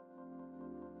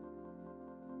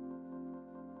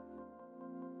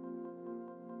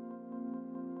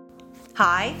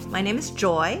Hi, my name is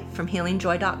Joy from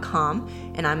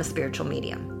healingjoy.com, and I'm a spiritual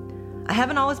medium. I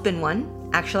haven't always been one.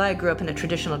 Actually, I grew up in a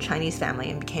traditional Chinese family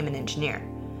and became an engineer.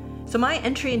 So my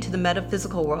entry into the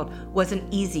metaphysical world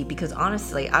wasn't easy because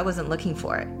honestly, I wasn't looking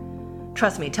for it.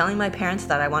 Trust me, telling my parents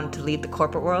that I wanted to leave the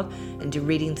corporate world and do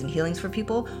readings and healings for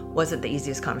people wasn't the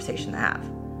easiest conversation to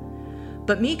have.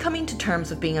 But me coming to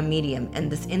terms with being a medium in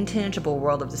this intangible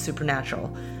world of the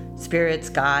supernatural, spirits,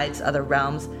 guides, other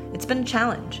realms, it's been a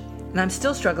challenge. And I'm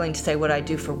still struggling to say what I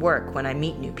do for work when I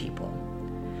meet new people.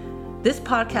 This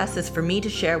podcast is for me to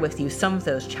share with you some of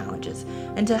those challenges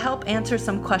and to help answer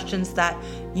some questions that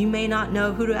you may not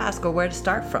know who to ask or where to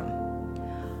start from.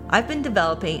 I've been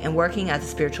developing and working as a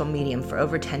spiritual medium for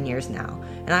over 10 years now,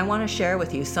 and I want to share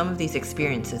with you some of these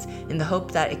experiences in the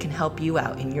hope that it can help you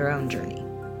out in your own journey.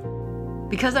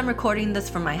 Because I'm recording this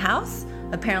from my house,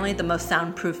 apparently the most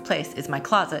soundproof place is my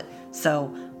closet,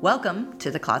 so welcome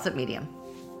to the Closet Medium.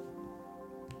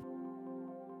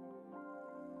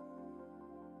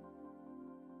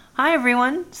 Hi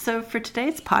everyone, so for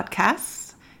today's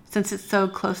podcast, since it's so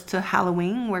close to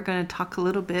Halloween, we're going to talk a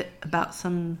little bit about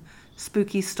some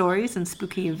spooky stories and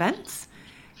spooky events.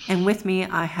 And with me,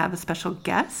 I have a special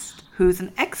guest who's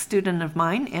an ex-student of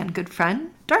mine and good friend,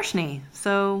 Dershini.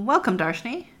 So welcome,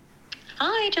 Dershini.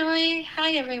 Hi, Joy.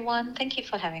 Hi, everyone. Thank you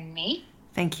for having me.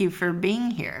 Thank you for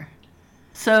being here.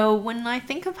 So when I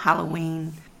think of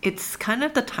Halloween, it's kind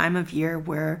of the time of year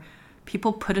where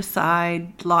people put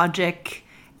aside logic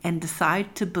and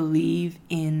decide to believe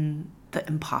in the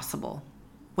impossible.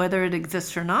 Whether it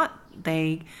exists or not,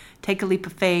 they take a leap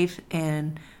of faith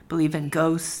and believe in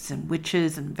ghosts and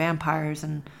witches and vampires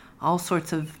and all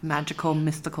sorts of magical,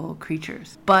 mystical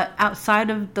creatures. But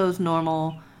outside of those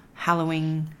normal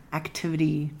Halloween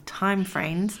activity time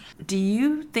frames, do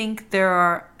you think there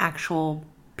are actual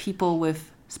people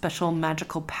with special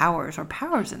magical powers or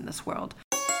powers in this world?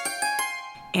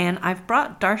 And I've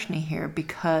brought Dershini here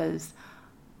because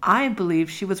I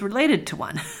believe she was related to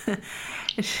one.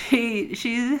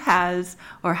 She has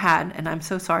or had, and I'm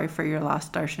so sorry for your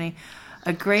loss, Dershini,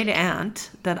 a great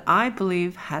aunt that I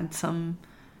believe had some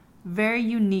very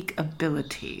unique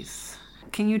abilities.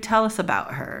 Can you tell us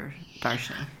about her,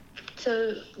 Dershini?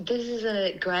 So this is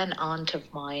a grand aunt of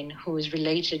mine who is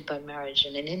related by marriage,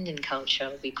 and in Indian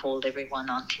culture we called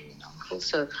everyone auntie and uncle.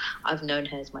 So I've known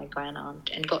her as my grand aunt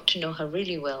and got to know her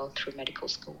really well through medical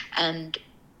school. And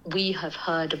we have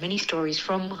heard many stories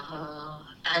from her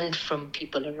and from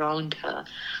people around her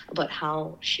about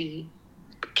how she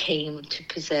came to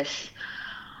possess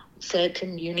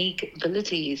certain unique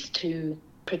abilities to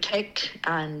protect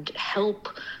and help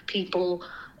people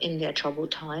in their troubled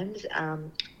times.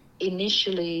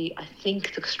 Initially, I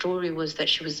think the story was that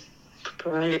she was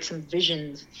provided some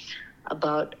visions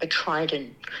about a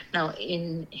trident. Now,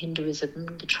 in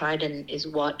Hinduism, the trident is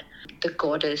what the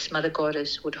goddess, mother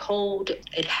goddess, would hold.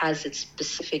 It has its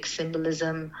specific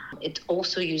symbolism. It's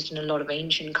also used in a lot of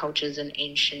ancient cultures and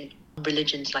ancient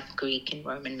religions like Greek and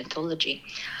Roman mythology.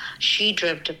 She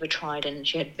dreamt of a trident.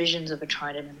 She had visions of a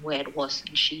trident and where it was.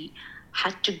 And she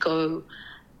had to go.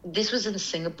 This was in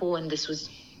Singapore, and this was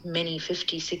many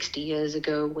 50, 60 years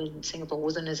ago when Singapore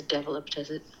wasn't as developed as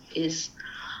it is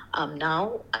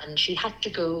now, and she had to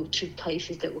go to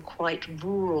places that were quite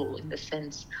rural in the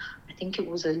sense, I think it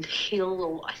was a hill,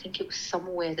 or I think it was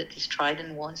somewhere that this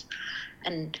trident was,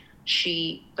 and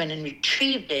she went and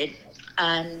retrieved it,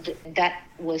 and that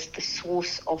was the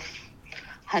source of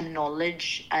her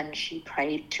knowledge, and she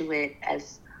prayed to it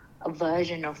as a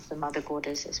version of the mother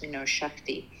goddess, as we know,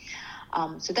 Shakti.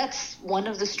 So that's one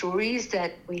of the stories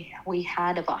that we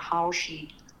had about how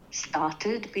she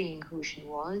started being who she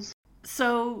was.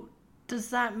 So does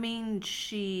that mean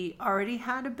she already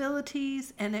had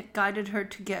abilities and it guided her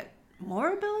to get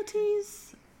more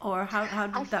abilities? Or how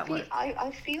did that work?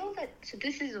 I feel that, so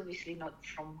this is obviously not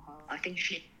from her. I think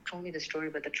she told me the story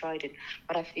about the trident,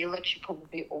 but I feel like she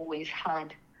probably always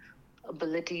had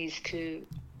abilities to,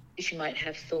 she might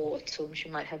have thoughts or she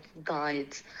might have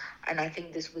guides. And I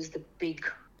think this was the big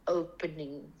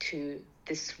opening to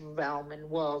this realm and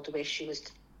world where she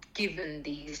was given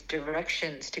these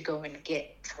directions to go and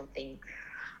get something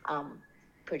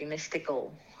pretty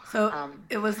mystical. So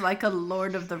it was like a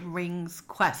Lord of the Rings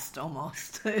quest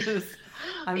almost.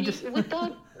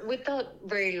 Without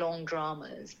very long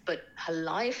dramas, but her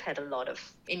life had a lot of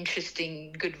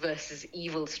interesting good versus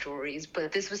evil stories.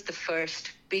 But this was the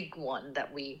first big one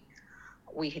that we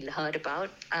had heard about,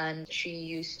 and she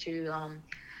used to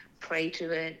pray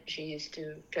to it. She used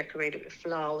to decorate it with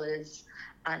flowers,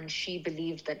 and she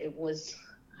believed that it was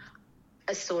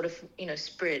a sort of,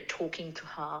 spirit talking to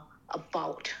her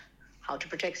about how to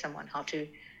protect someone, how to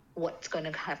what's going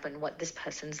to happen, what this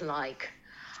person's like.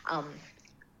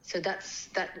 So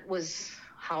that was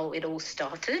how it all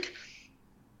started.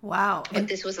 Wow. But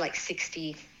this was like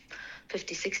 50,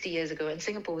 60 years ago, and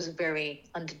Singapore was very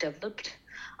underdeveloped.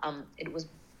 It was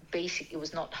basic. It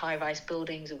was not high-rise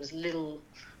buildings. It was little,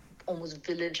 almost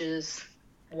villages,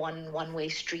 one-way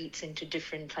streets into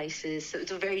different places. So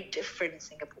it's a very different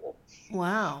Singapore.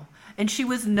 Wow. And she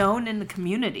was known in the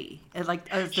community, like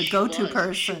as the go-to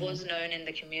person. She was known in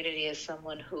the community as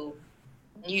someone who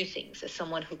knew things, as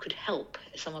someone who could help,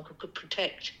 as someone who could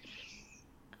protect.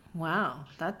 Wow,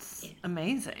 that's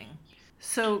amazing.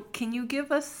 So can you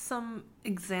give us some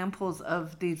examples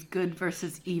of these good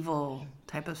versus evil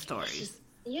type of stories?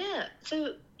 Yeah.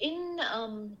 So in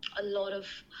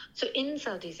in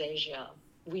Southeast Asia,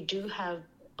 we do have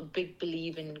a big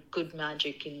belief in good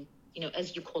magic, in,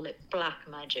 as you call it, black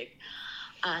magic.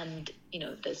 And,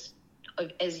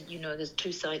 there's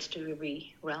two sides to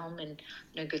every realm, and,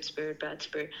 good spirit, bad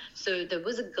spirit. So there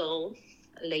was a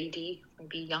lady,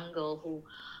 maybe a young girl, who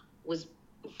was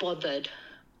bothered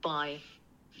by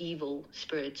evil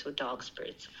spirits or dark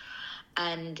spirits.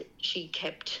 And she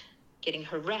kept getting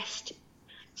harassed,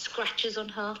 scratches on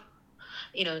her,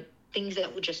 things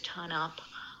that would just turn up.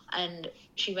 And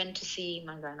she went to see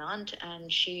my grand aunt,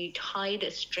 and she tied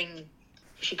a string.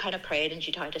 She kind of prayed, and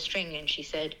she tied a string, and she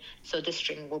said, so this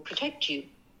string will protect you.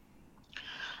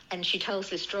 And she tells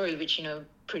this story, which,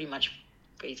 pretty much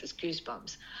raises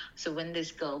goosebumps. So when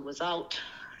this girl was out,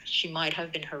 she might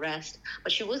have been harassed,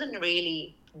 but she wasn't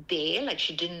really there. Like,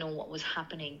 she didn't know what was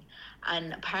happening.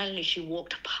 And apparently she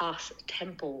walked past a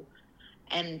temple.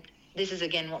 And this is,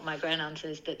 again, what my grand aunt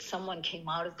says, that someone came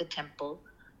out of the temple,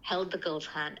 held the girl's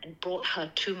hand, and brought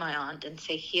her to my aunt and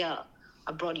say, here,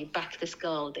 I brought you back this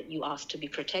girl that you asked to be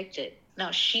protected.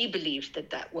 Now, she believed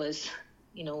that was,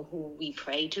 who we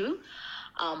pray to.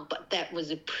 But that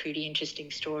was a pretty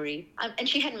interesting story. And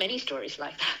she had many stories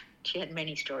like that. She had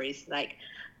many stories like,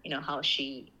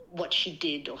 what she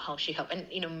did or how she helped.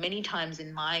 And, many times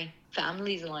in my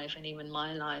family's life and even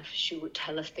my life, she would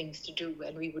tell us things to do,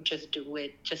 and we would just do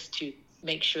it just to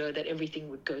make sure that everything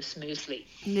would go smoothly.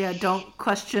 Yeah, don't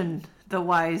question the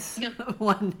wise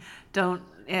one. Don't.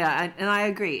 Yeah, and I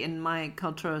agree. In my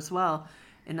culture as well,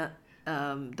 in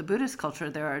the Buddhist culture,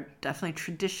 there are definitely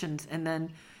traditions, and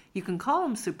then you can call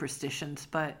them superstitions,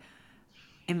 but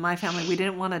in my family, we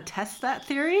didn't want to test that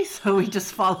theory, so we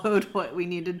just followed what we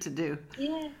needed to do.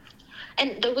 Yeah.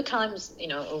 And there were times,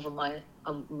 over my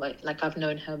I've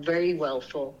known her very well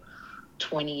for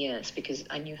 20 years, because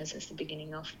I knew her since the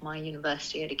beginning of my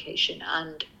university education.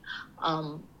 And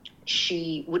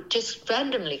she would just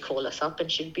randomly call us up,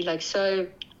 and she'd be like, so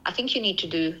I think you need to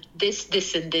do this,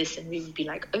 this, and this. And we would be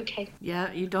like, okay.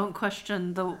 Yeah, you don't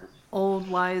question the old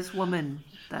wise woman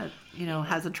that,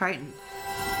 has a trident.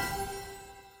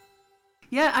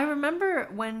 Yeah, I remember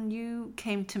when you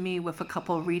came to me with a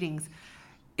couple of readings,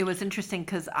 it was interesting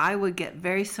because I would get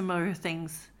very similar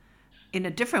things in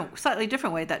a slightly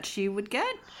different way that she would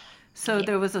get. So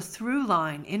there was a through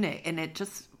line in it, and it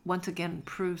just, once again,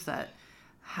 proves that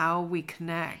how we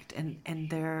connect, and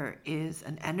there is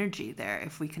an energy there.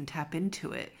 If we can tap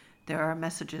into it, there are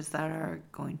messages that are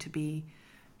going to be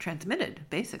transmitted,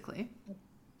 basically.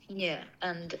 Yeah,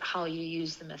 and how you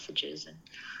use the messages, and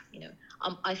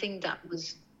I think that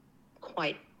was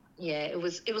quite it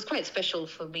was quite special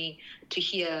for me to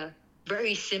hear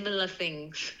very similar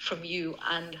things from you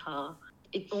and her.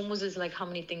 It almost is like, how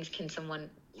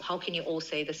can you all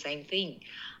say the same thing?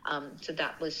 So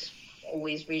that was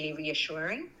always really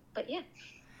reassuring. But yeah.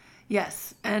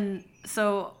 Yes, and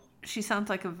so she sounds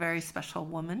like a very special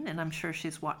woman, and I'm sure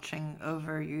she's watching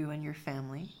over you and your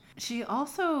family. She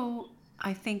also,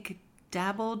 I think,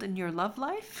 dabbled in your love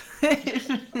life. So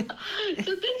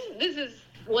this is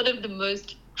one of the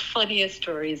most funniest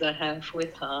stories I have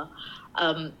with her.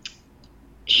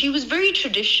 She was very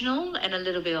traditional and a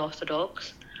little bit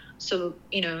orthodox. So,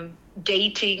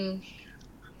 dating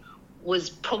was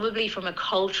probably, from a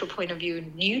cultural point of view,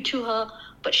 new to her,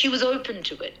 but she was open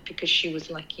to it, because she was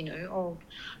like, well,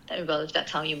 if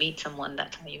that's how you meet someone,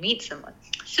 that's how you meet someone.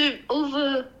 So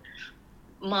over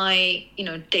my,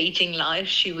 dating life,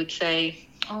 she would say,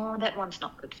 oh, that one's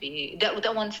not good for you.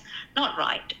 That one's not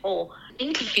right. Or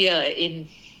interfere in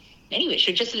any way.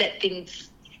 She'd just let things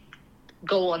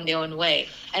go on their own way.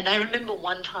 And I remember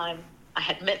one time I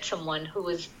had met someone who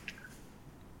was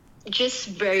just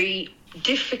very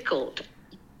difficult,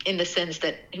 in the sense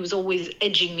that he was always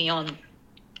edging me on.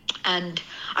 And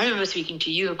I remember speaking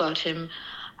to you about him,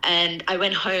 and I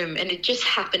went home, and it just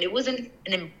happened. It wasn't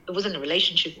a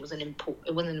relationship. It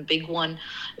wasn't a big one.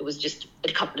 It was just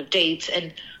a couple of dates.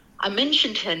 And I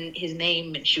mentioned his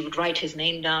name, and she would write his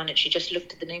name down, and she just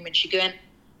looked at the name and she went,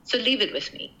 so leave it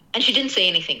with me. And she didn't say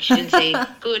anything. She didn't say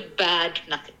good, bad,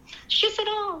 nothing. She just said,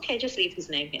 oh, okay, just leave his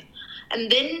name here.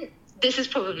 And then this is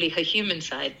probably her human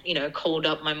side, called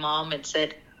up my mom and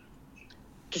said,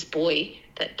 this boy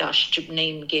that Dash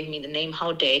name gave me the name,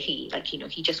 how dare he?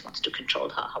 He just wants to control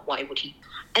her. Why would he?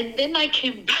 And then I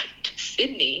came back to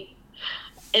Sydney,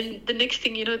 and the next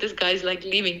thing you know, this guy's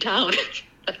leaving town.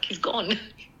 He's gone.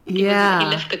 He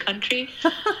left the country.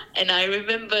 And I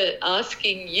remember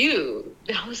asking you,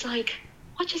 I was like,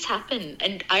 what just happened?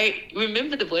 And I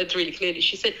remember the words really clearly.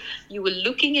 She said, you were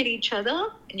looking at each other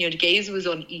and your gaze was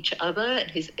on each other and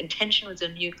his intention was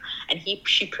on you. And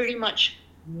she pretty much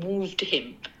moved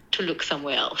him to look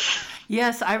somewhere else.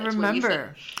 Yes, I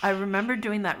remember. I remember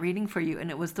doing that reading for you, and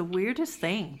it was the weirdest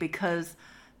thing because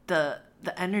the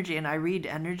energy, and I read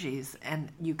energies, and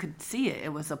you could see it.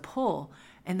 It was a pull,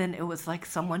 and then it was like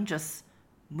someone just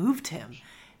moved him.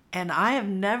 And I have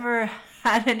never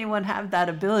had anyone have that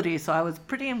ability, so I was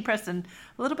pretty impressed and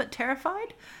a little bit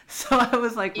terrified. So I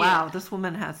was like, wow, this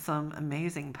woman has some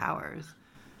amazing powers.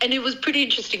 And it was pretty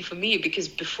interesting for me because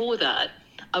before that,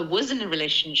 I was in a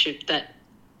relationship that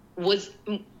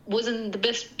wasn't the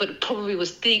best, but probably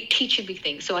was teaching me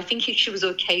things. So I think she was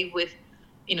okay with,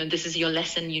 this is your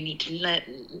lesson, you need to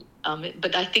learn.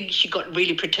 But I think she got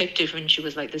really protective when she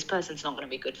was like, this person's not going to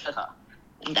be good for her.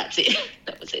 And that's it.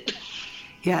 That was it.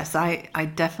 Yes,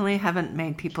 I definitely haven't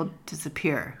made people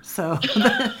disappear. So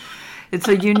it's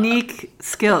a unique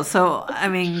skill. So,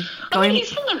 he's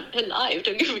still alive,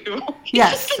 don't get me wrong. He's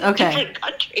just in a different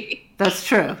country. That's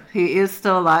true. He is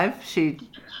still alive. He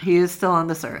is still on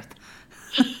this earth.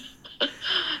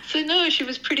 So no, she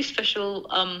was pretty special.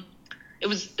 It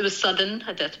was sudden.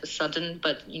 Her death was sudden,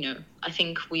 but I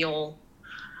think we all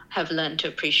have learned to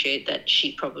appreciate that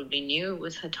she probably knew it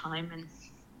was her time, and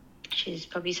she's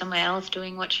probably somewhere else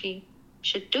doing what she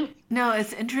should do. No,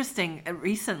 it's interesting.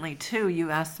 Recently, too,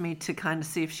 you asked me to kind of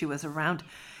see if she was around,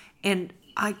 and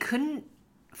I couldn't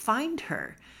find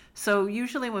her. So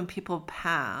usually when people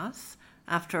pass,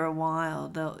 after a while,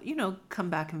 they'll, come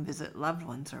back and visit loved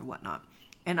ones or whatnot.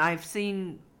 And I've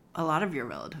seen a lot of your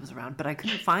relatives around, but I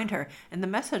couldn't find her. And the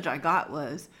message I got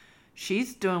was,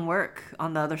 she's doing work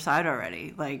on the other side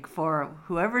already. For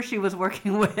whoever she was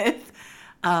working with,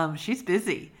 she's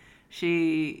busy.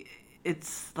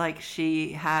 It's like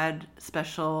she had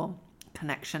special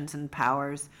connections and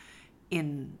powers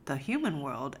in the human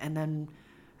world, and then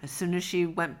as soon as she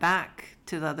went back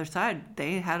to the other side,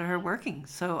 they had her working.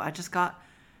 So I just got,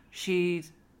 she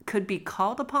could be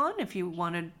called upon if you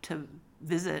wanted to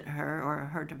visit her or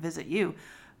her to visit you,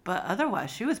 but otherwise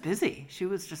she was busy. She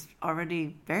was just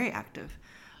already very active.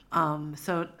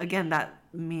 So again, that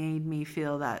made me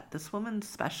feel that this woman's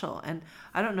special. And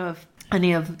I don't know if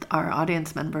any of our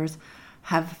audience members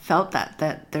have felt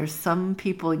that there's some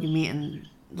people you meet in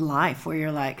life where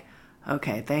you're like,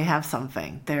 okay, they have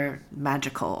something, they're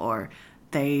magical, or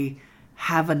they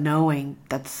have a knowing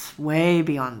that's way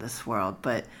beyond this world.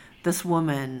 But this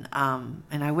woman, and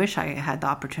I wish I had the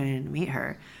opportunity to meet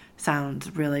her,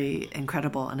 sounds really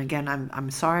incredible. And again,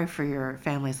 I'm sorry for your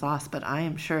family's loss, but I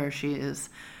am sure she is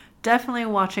definitely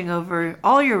watching over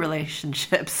all your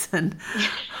relationships and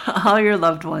all your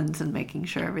loved ones and making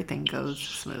sure everything goes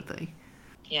smoothly.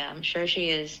 Yeah, I'm sure she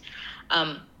is.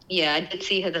 I did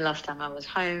see her the last time I was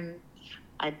home.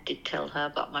 I did tell her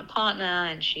about my partner,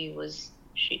 and she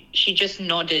just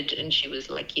nodded and she was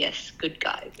like, yes, good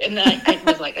guy. And I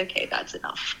was like, okay, that's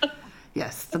enough.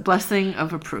 Yes, the blessing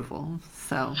of approval.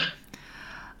 So,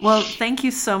 well, thank you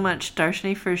so much,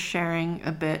 Darshini, for sharing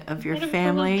a bit of your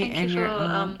family and your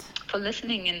aunt. For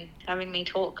listening and having me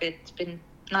talk. It's been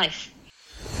nice.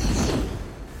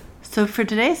 So for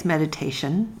today's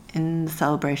meditation, in the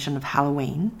celebration of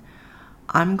Halloween,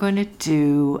 I'm going to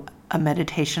do a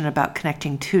meditation about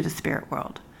connecting to the spirit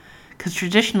world. Because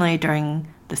traditionally during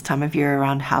this time of year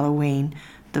around Halloween,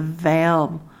 the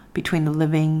veil between the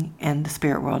living and the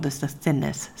spirit world is the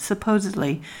thinnest,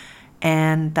 supposedly,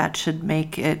 and that should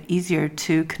make it easier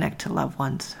to connect to loved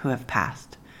ones who have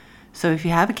passed. So if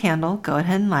you have a candle, go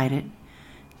ahead and light it.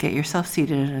 Get yourself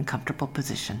seated in a comfortable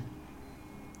position.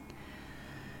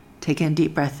 Take a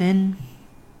deep breath in.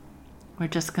 We're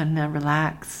just going to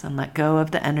relax and let go of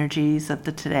the energies of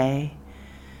the today.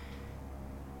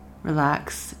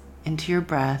 Relax into your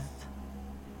breath,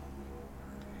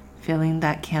 feeling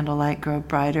that candlelight grow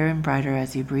brighter and brighter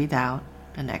as you breathe out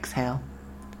and exhale.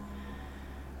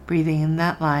 Breathing in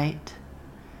that light,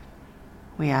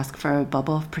 we ask for a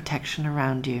bubble of protection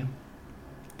around you.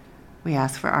 We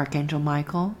ask for Archangel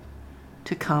Michael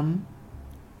to come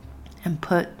and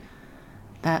put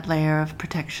that layer of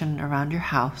protection around your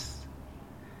house,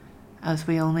 as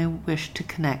we only wish to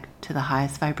connect to the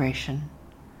highest vibration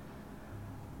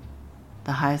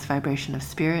of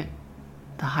spirit,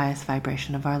 the highest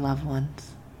vibration of our loved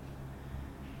ones.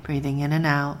 Breathing in and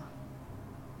out,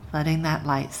 letting that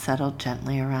light settle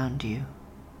gently around you,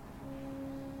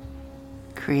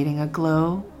 creating a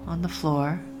glow on the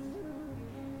floor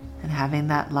and having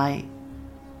that light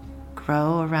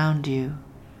grow around you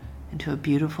into a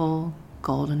beautiful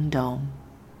golden dome,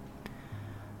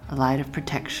 a light of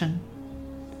protection,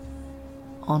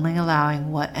 only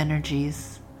allowing what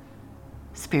energies,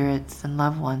 spirits, and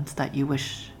loved ones that you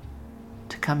wish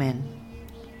to come in.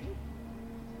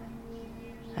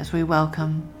 As we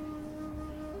welcome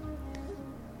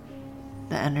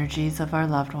the energies of our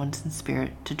loved ones in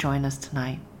spirit to join us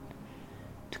tonight,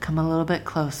 to come a little bit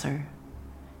closer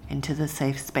into the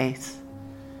safe space.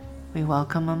 We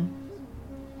welcome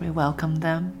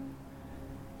them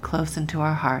close into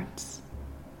our hearts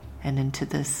and into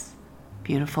this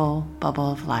beautiful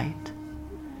bubble of light.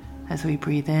 As we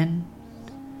breathe in,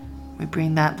 we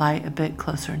bring that light a bit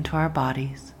closer into our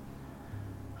bodies,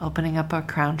 opening up our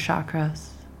crown chakras,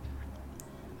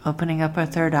 opening up our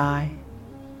third eye,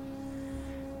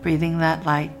 breathing that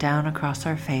light down across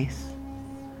our face,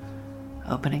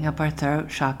 opening up our throat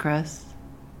chakras,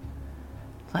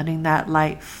 letting that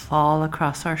light fall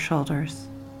across our shoulders,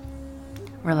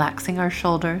 relaxing our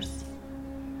shoulders,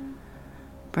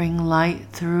 bring light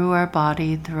through our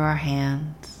body, through our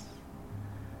hands,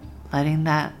 letting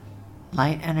that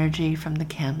light energy from the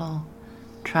candle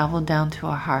travel down to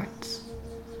our hearts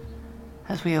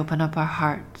as we open up our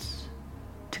hearts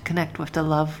to connect with the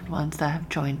loved ones that have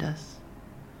joined us.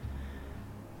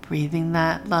 Breathing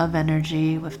that love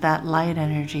energy with that light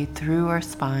energy through our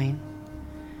spine,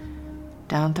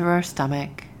 down through our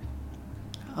stomach,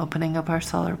 opening up our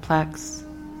solar plex,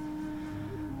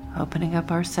 opening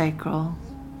up our sacral,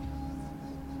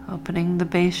 opening the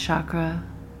base chakra,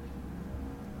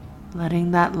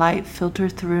 letting that light filter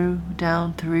through,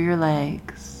 down through your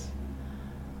legs,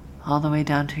 all the way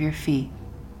down to your feet.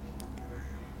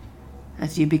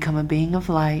 As you become a being of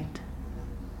light,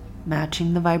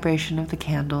 matching the vibration of the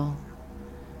candle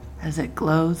as it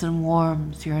glows and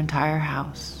warms your entire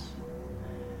house.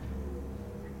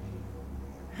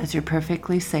 As you're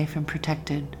perfectly safe and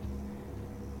protected,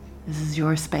 this is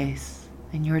your space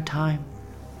and your time.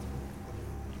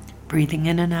 Breathing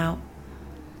in and out,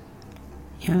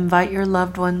 you invite your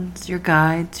loved ones, your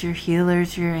guides, your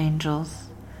healers, your angels,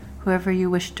 whoever you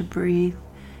wish to breathe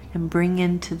and bring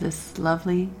into this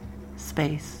lovely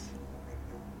space.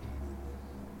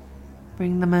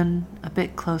 Bring them in a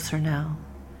bit closer now,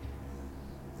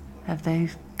 as they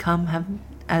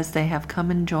have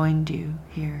come and joined you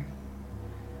here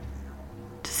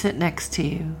to sit next to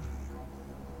you.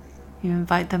 You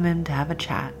invite them in to have a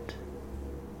chat.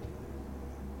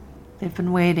 They've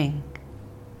been waiting,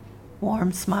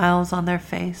 warm smiles on their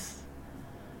face,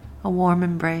 a warm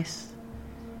embrace.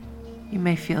 You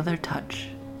may feel their touch.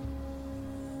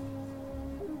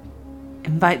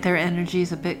 Invite their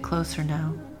energies a bit closer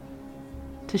now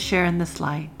to share in this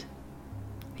light.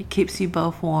 It keeps you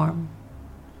both warm.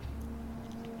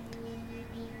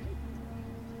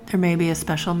 There may be a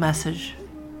special message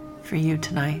for you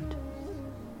tonight.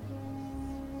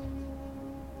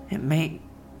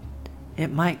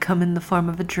 It might come in the form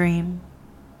of a dream.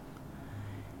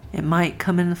 It might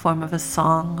come in the form of a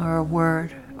song or a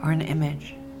word or an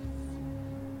image.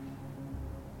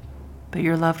 But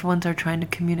your loved ones are trying to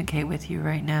communicate with you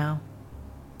right now,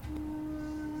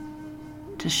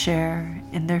 to share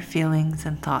in their feelings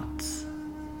and thoughts,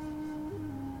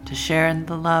 to share in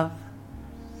the love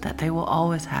that they will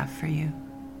always have for you.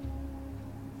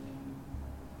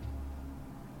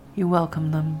 You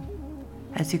welcome them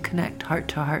as you connect heart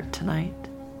to heart tonight.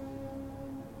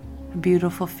 A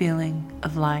beautiful feeling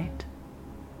of light,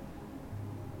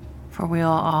 for we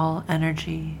are all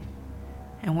energy,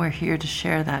 and we're here to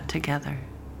share that together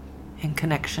in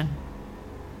connection.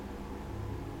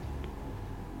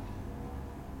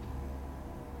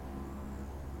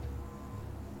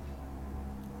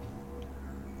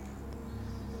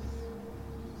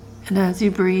 And as you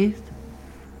breathe,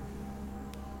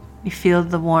 you feel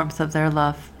the warmth of their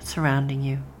love surrounding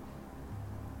you.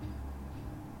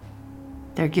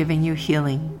 They're giving you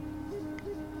healing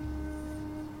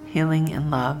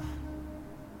and love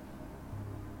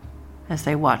as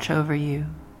they watch over you.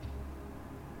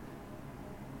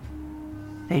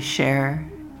 They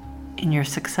share in your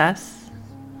success.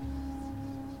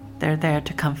 They're there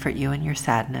to comfort you in your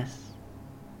sadness.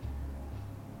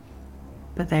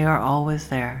 But they are always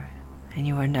there, and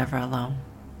you are never alone.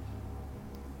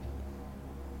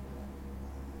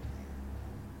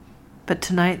 But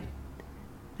tonight,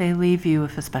 they leave you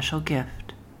with a special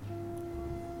gift.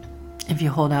 If you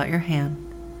hold out your hand,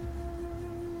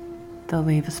 they'll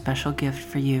leave a special gift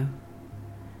for you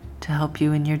to help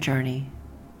you in your journey.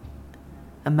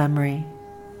 A memory,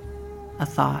 a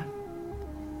thought,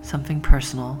 something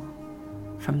personal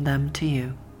from them to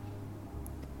you.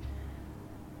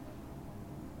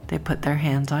 They put their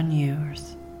hands on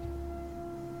yours,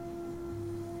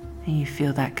 and you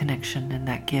feel that connection and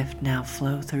that gift now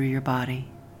flow through your body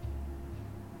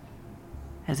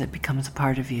as it becomes a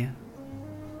part of you,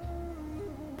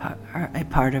 a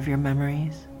part of your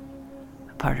memories,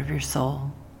 a part of your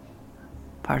soul,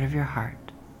 part of your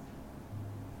heart.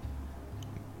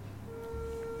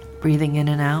 Breathing in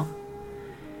and out,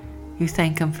 you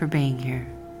thank them for being here.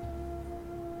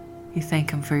 You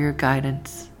thank them for your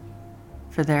guidance,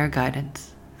 for their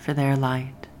guidance, for their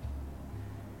light.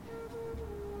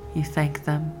 You thank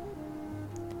them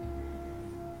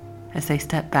as they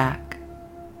step back,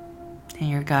 and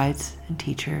your guides and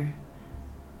teacher,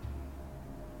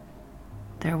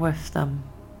 they're with them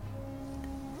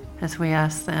as we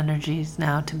ask the energies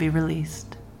now to be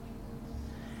released.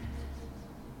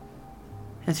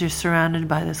 As you're surrounded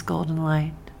by this golden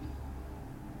light,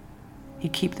 you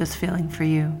keep this feeling for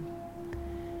you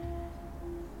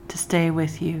to stay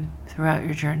with you throughout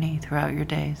your journey, throughout your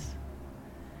days.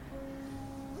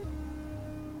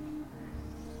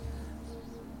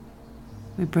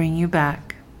 We bring you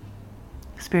back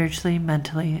spiritually,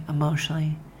 mentally,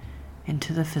 emotionally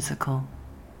into the physical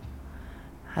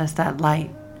as that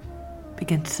light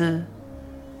begins to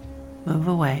move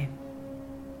away.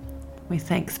 We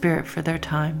thank Spirit for their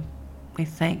time. We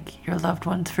thank your loved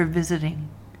ones for visiting.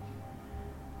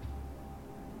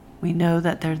 We know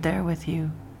that they're there with you,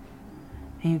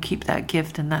 and you keep that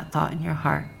gift and that thought in your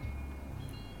heart.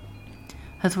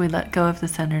 As we let go of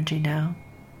this energy now,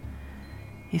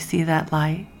 you see that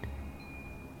light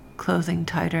closing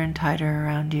tighter and tighter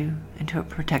around you into a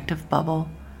protective bubble,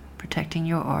 protecting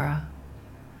your aura.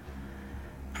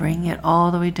 Bring it all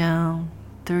the way down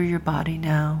through your body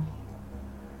now.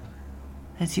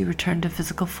 As you return to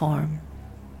physical form,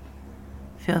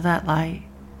 feel that light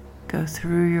go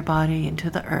through your body into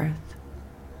the earth.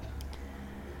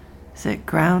 As it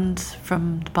grounds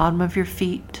from the bottom of your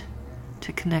feet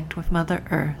to connect with Mother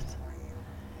Earth,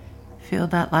 feel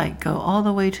that light go all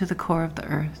the way to the core of the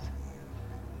earth.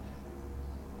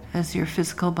 As your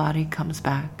physical body comes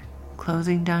back,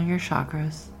 closing down your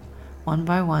chakras, one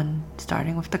by one,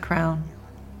 starting with the crown,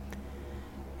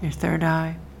 your third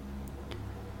eye,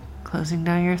 closing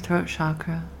down your throat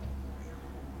chakra,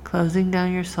 closing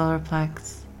down your solar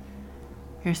plex,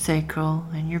 your sacral,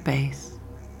 and your base,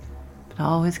 but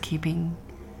always keeping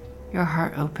your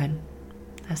heart open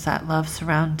as that love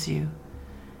surrounds you,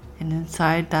 and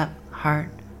inside that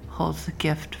heart holds the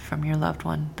gift from your loved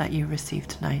one that you received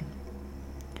tonight.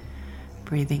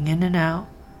 Breathing in and out,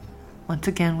 once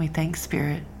again we thank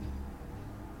Spirit,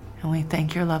 and we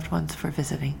thank your loved ones for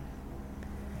visiting.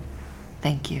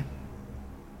 Thank you.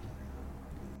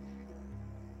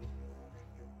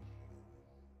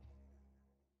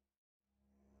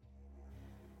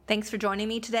 Thanks for joining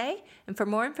me today, and for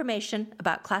more information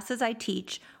about classes I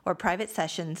teach or private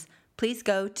sessions, please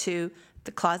go to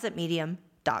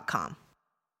theclosetmedium.com.